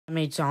I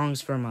made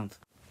songs for a month.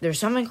 There's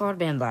something called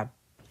BandLab,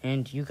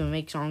 and you can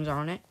make songs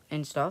on it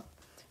and stuff.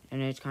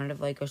 And it's kind of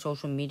like a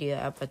social media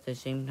app at the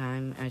same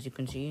time, as you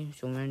can see.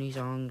 So many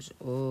songs,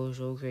 oh,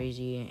 so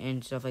crazy,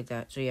 and stuff like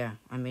that. So yeah,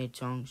 I made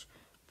songs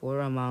for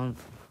a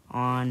month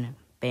on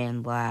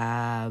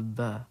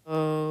BandLab.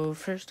 So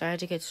first I had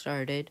to get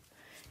started.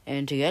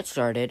 And to get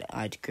started,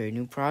 I had to create a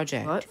new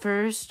project. But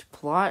first,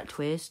 plot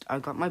twist, I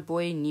got my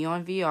boy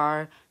Neon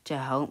VR to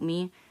help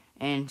me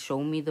and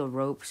show me the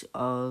ropes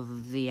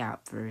of the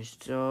app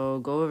first.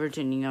 So go over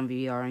to Neon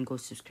VR and go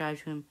subscribe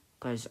to him,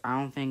 because I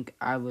don't think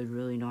I would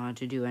really know how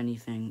to do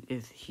anything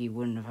if he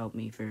wouldn't have helped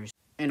me first.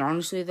 And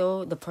honestly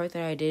though, the part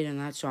that I did in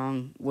that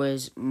song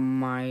was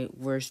my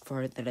worst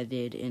part that I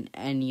did in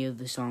any of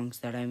the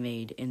songs that I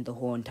made in the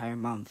whole entire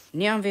month.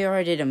 Neon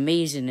VR did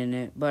amazing in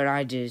it, but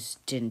I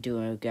just didn't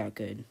do it that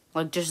good.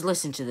 Like, just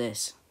listen to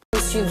this.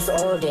 Sweeps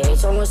all day,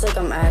 it's almost like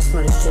I'm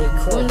asthma to stay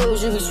cool.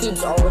 Windows Ruby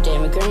sweeps all day,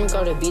 my grandma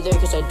gotta be there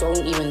cause I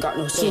don't even got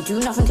no say. Can't do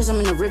nothing cause I'm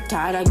in a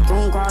riptide, I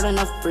don't got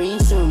enough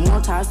brains to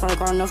more ties, but I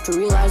got enough to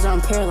realize that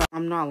I'm paralyzed.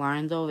 I'm not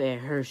lying though, it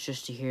hurts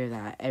just to hear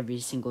that every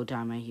single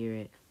time I hear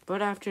it.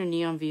 But after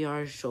Neon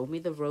VR showed me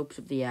the ropes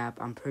of the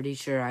app, I'm pretty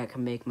sure I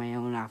can make my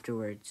own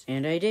afterwards.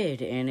 And I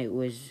did, and it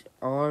was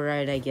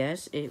alright, I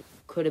guess. It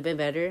could have been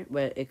better,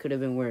 but it could have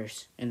been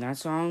worse. And that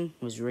song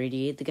was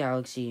Radiate the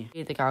Galaxy.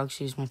 Radiate the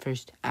Galaxy is my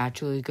first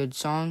actually good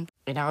song,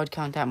 and I would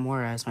count that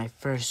more as my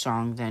first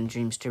song than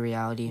Dreams to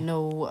Reality.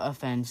 No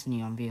offense,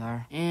 Neon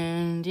VR.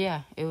 And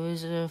yeah, it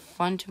was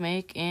fun to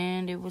make,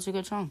 and it was a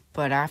good song.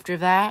 But after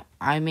that,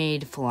 I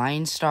made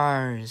Flying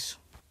Stars,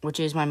 which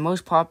is my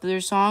most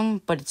popular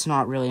song, but it's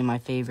not really my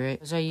favorite,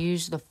 because I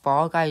used the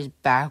Fall Guys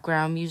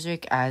background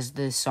music as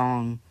the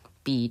song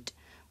beat,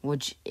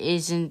 which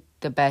isn't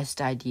the best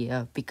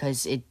idea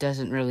because it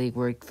doesn't really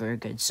work for a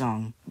good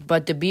song.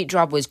 But the beat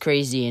drop was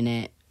crazy in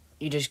it.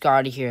 You just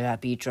gotta hear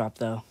that beat drop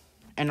though.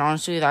 And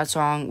honestly, that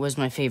song was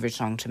my favorite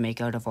song to make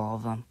out of all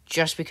of them,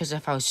 just because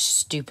of how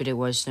stupid it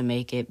was to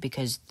make it,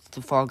 because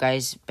the Fall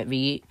Guys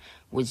beat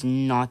was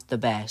not the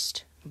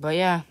best. But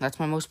yeah, that's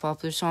my most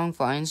popular song,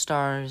 Flying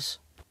Stars.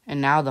 And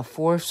now the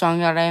fourth song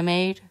that I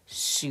made,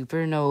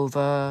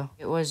 Supernova.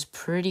 It was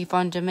pretty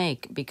fun to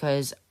make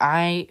because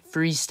I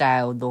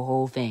freestyled the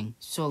whole thing.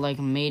 So like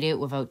made it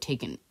without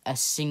taking a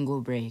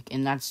single break.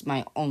 And that's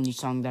my only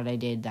song that I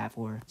did that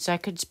for. So I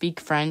could speak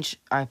French.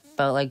 I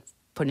felt like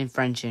putting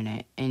French in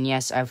it. And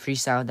yes, I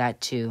freestyled that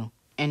too.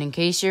 And in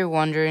case you're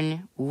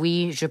wondering,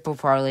 oui, je peux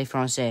parler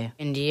français.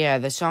 And yeah,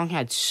 the song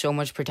had so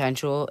much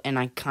potential, and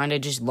I kind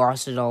of just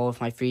lost it all with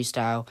my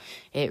freestyle.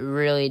 It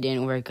really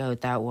didn't work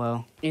out that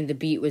well. And the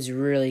beat was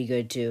really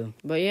good too.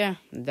 But yeah,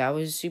 that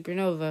was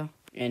Supernova.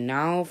 And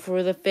now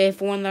for the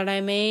fifth one that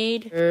I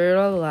made,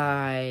 Girl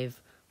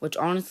Alive, which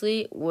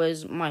honestly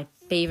was my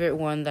favorite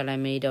one that I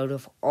made out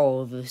of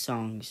all of the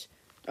songs,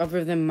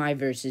 other than my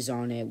verses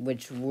on it,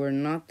 which were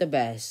not the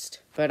best.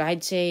 But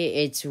I'd say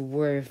it's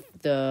worth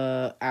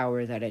the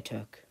hour that it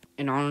took.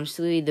 And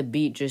honestly, the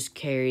beat just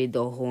carried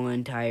the whole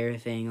entire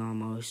thing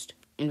almost.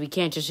 And we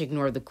can't just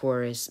ignore the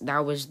chorus.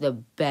 That was the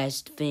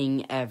best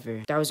thing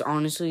ever. That was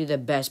honestly the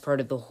best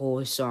part of the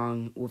whole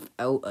song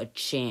without a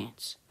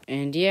chance.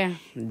 And yeah,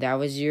 that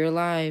was You're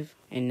Alive.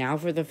 And now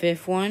for the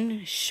fifth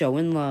one,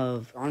 Showin'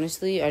 Love.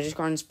 Honestly, I just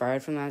got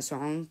inspired from that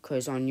song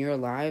because on You're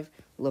Alive,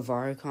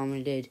 LeVar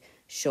commented,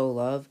 show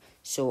love.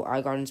 So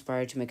I got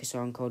inspired to make a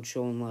song called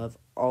Showin' Love,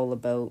 all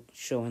about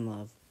showing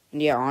love.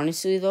 And yeah,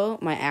 honestly though,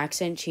 my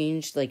accent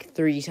changed like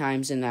 3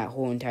 times in that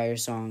whole entire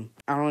song.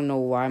 I don't know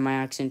why my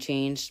accent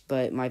changed,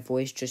 but my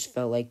voice just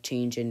felt like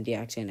changing the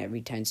accent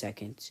every 10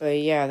 seconds. But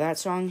yeah, that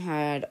song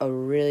had a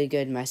really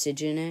good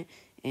message in it,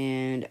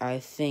 and I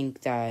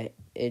think that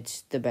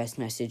it's the best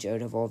message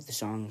out of all of the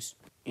songs.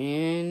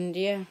 And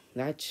yeah,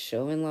 that's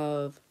Showin'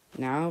 Love.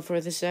 Now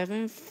for the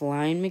 7th,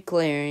 Flying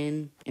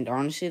McLaren. And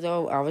honestly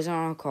though, I was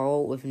on a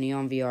call with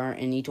Neon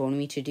VR, and he told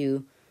me to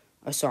do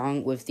a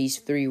song with these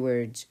 3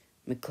 words: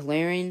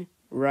 McLaren,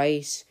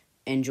 Rice,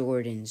 and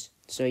Jordans.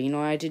 So you know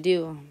what I had to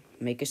do?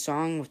 Make a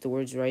song with the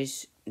words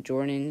Rice,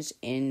 Jordans,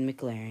 and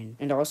McLaren.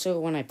 And also,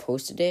 when I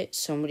posted it,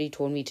 somebody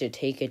told me to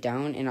take it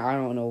down, and I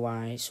don't know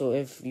why. So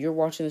if you're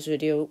watching this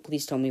video,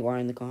 please tell me why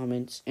in the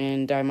comments,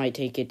 and I might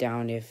take it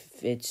down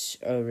if it's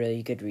a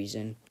really good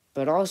reason.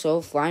 But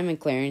also, Fly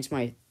McLaren's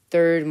my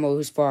 3rd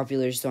most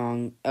popular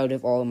song out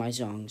of all of my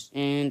songs.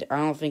 And I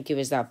don't think it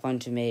was that fun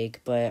to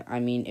make, but I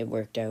mean, it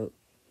worked out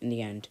in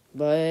the end.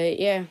 But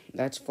yeah,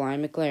 that's Fly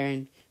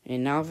McLaren.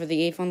 And now for the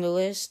 8th on the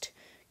list,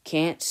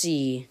 Can't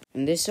See.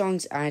 And this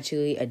song's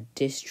actually a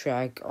diss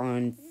track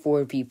on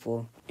 4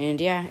 people.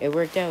 And yeah, it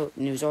worked out.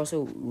 And it was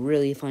also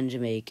really fun to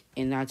make.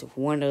 And that's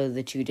one of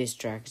the 2 diss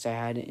tracks I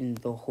had in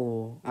the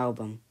whole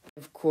album.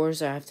 Of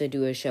course, I have to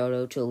do a shout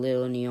out to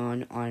Lil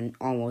Neon on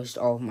almost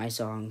all of my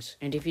songs.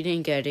 And if you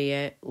didn't get it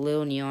yet,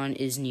 Lil Neon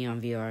is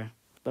Neon VR.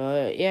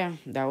 But yeah,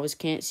 that was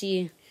Can't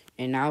See.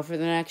 And now for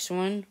the next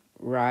one,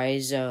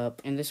 Rise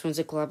Up. And this one's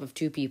a collab of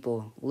 2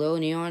 people, Lil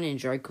Neon and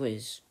Dry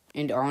Quiz.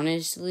 And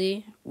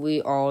honestly,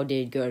 we all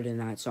did good in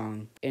that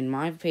song. And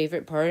my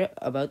favorite part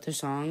about the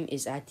song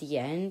is at the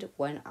end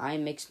when I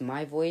mixed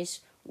my voice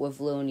with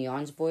Lil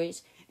Neon's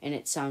voice, and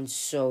it sounds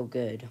so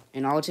good.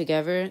 And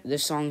altogether,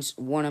 this song's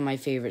one of my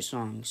favorite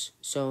songs.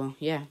 So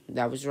yeah,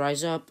 that was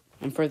Rise Up.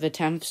 And for the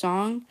 10th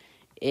song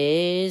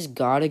is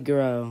Gotta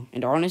Grow.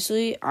 And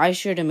honestly, I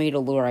should have made a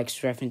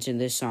Lorax reference in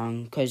this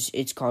song because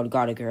it's called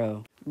Gotta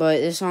Grow. But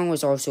this song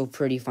was also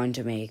pretty fun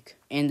to make.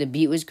 And the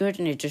beat was good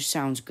and it just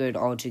sounds good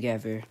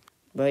altogether.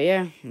 But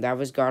yeah, that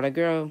was Gotta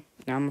Grow.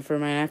 Now for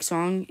my next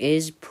song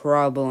is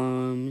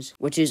Problems,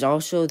 which is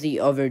also the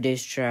other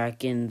diss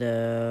track in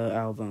the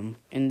album.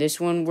 And this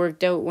one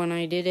worked out when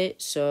I did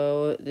it,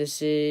 so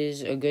this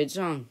is a good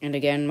song. And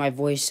again, my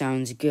voice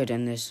sounds good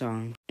in this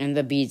song. And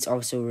the beat's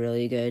also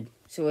really good.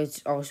 So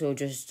it's also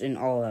just an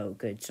all-out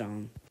good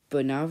song.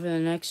 But now for the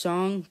next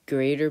song,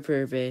 Greater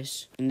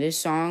Purpose. And this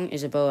song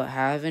is about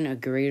having a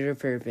greater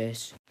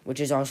purpose, which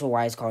is also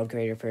why it's called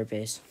Greater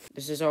Purpose.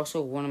 This is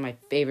also one of my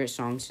favorite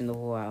songs in the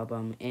whole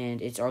album,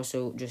 and it's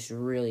also just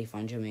really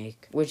fun to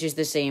make, which is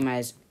the same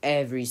as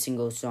every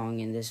single song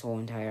in this whole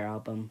entire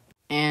album.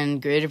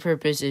 And Greater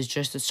Purpose is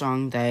just a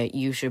song that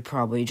you should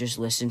probably just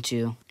listen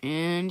to.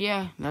 And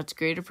yeah, that's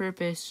Greater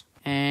Purpose.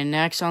 And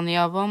next on the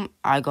album,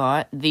 I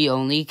got The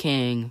Only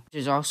King,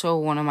 which is also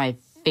one of my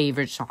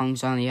favorite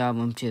songs on the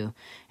album too,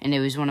 and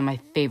it was one of my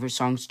favorite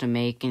songs to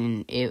make,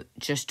 and it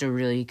just a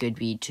really good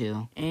beat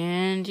too.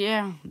 And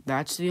yeah,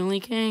 that's The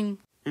Only King.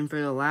 And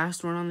for the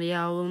last one on the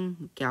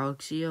album,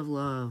 Galaxy of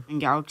Love.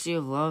 And Galaxy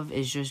of Love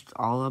is just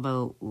all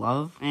about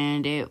love,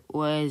 and it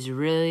was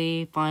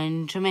really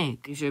fun to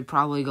make. You should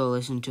probably go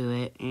listen to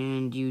it,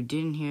 and you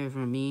didn't hear it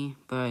from me,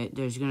 but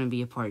there's gonna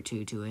be a part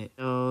 2 to it,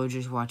 so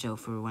just watch out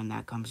for when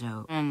that comes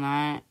out. And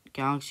that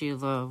Galaxy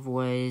of Love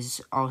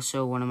was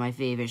also one of my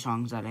favorite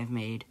songs that I've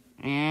made.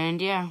 And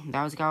yeah,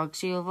 that was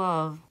Galaxy of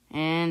Love.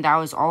 And that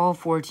was all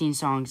 14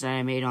 songs that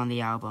I made on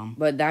the album.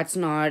 But that's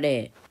not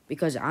it,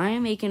 because I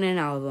am making an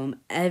album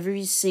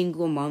every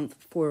single month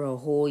for a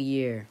whole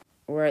year.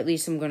 Or at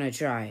least I'm gonna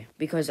try.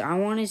 Because I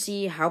want to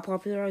see how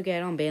popular I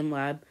get on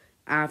BandLab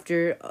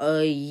after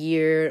a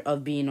year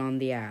of being on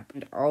the app.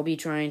 And I'll be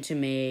trying to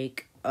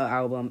make an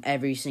album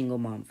every single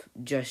month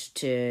just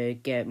to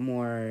get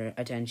more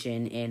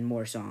attention and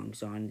more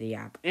songs on the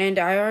app. And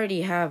I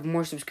already have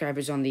more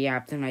subscribers on the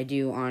app than I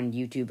do on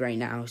YouTube right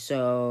now,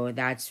 so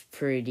that's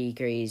pretty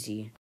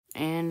crazy.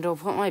 And I'll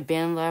put my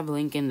BandLab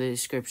link in the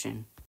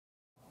description.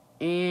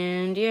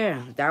 And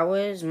yeah, that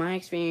was my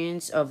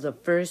experience of the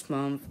first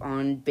month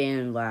on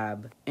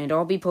BandLab. And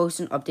I'll be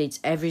posting updates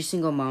every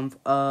single month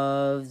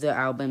of the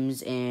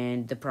albums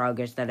and the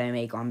progress that I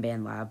make on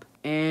BandLab.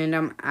 And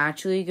I'm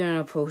actually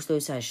gonna post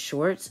those as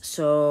shorts,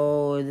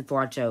 so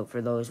watch out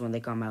for those when they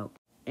come out.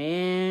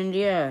 And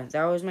yeah,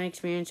 that was my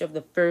experience of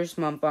the first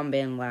month on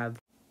BandLab.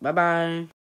 Bye-bye.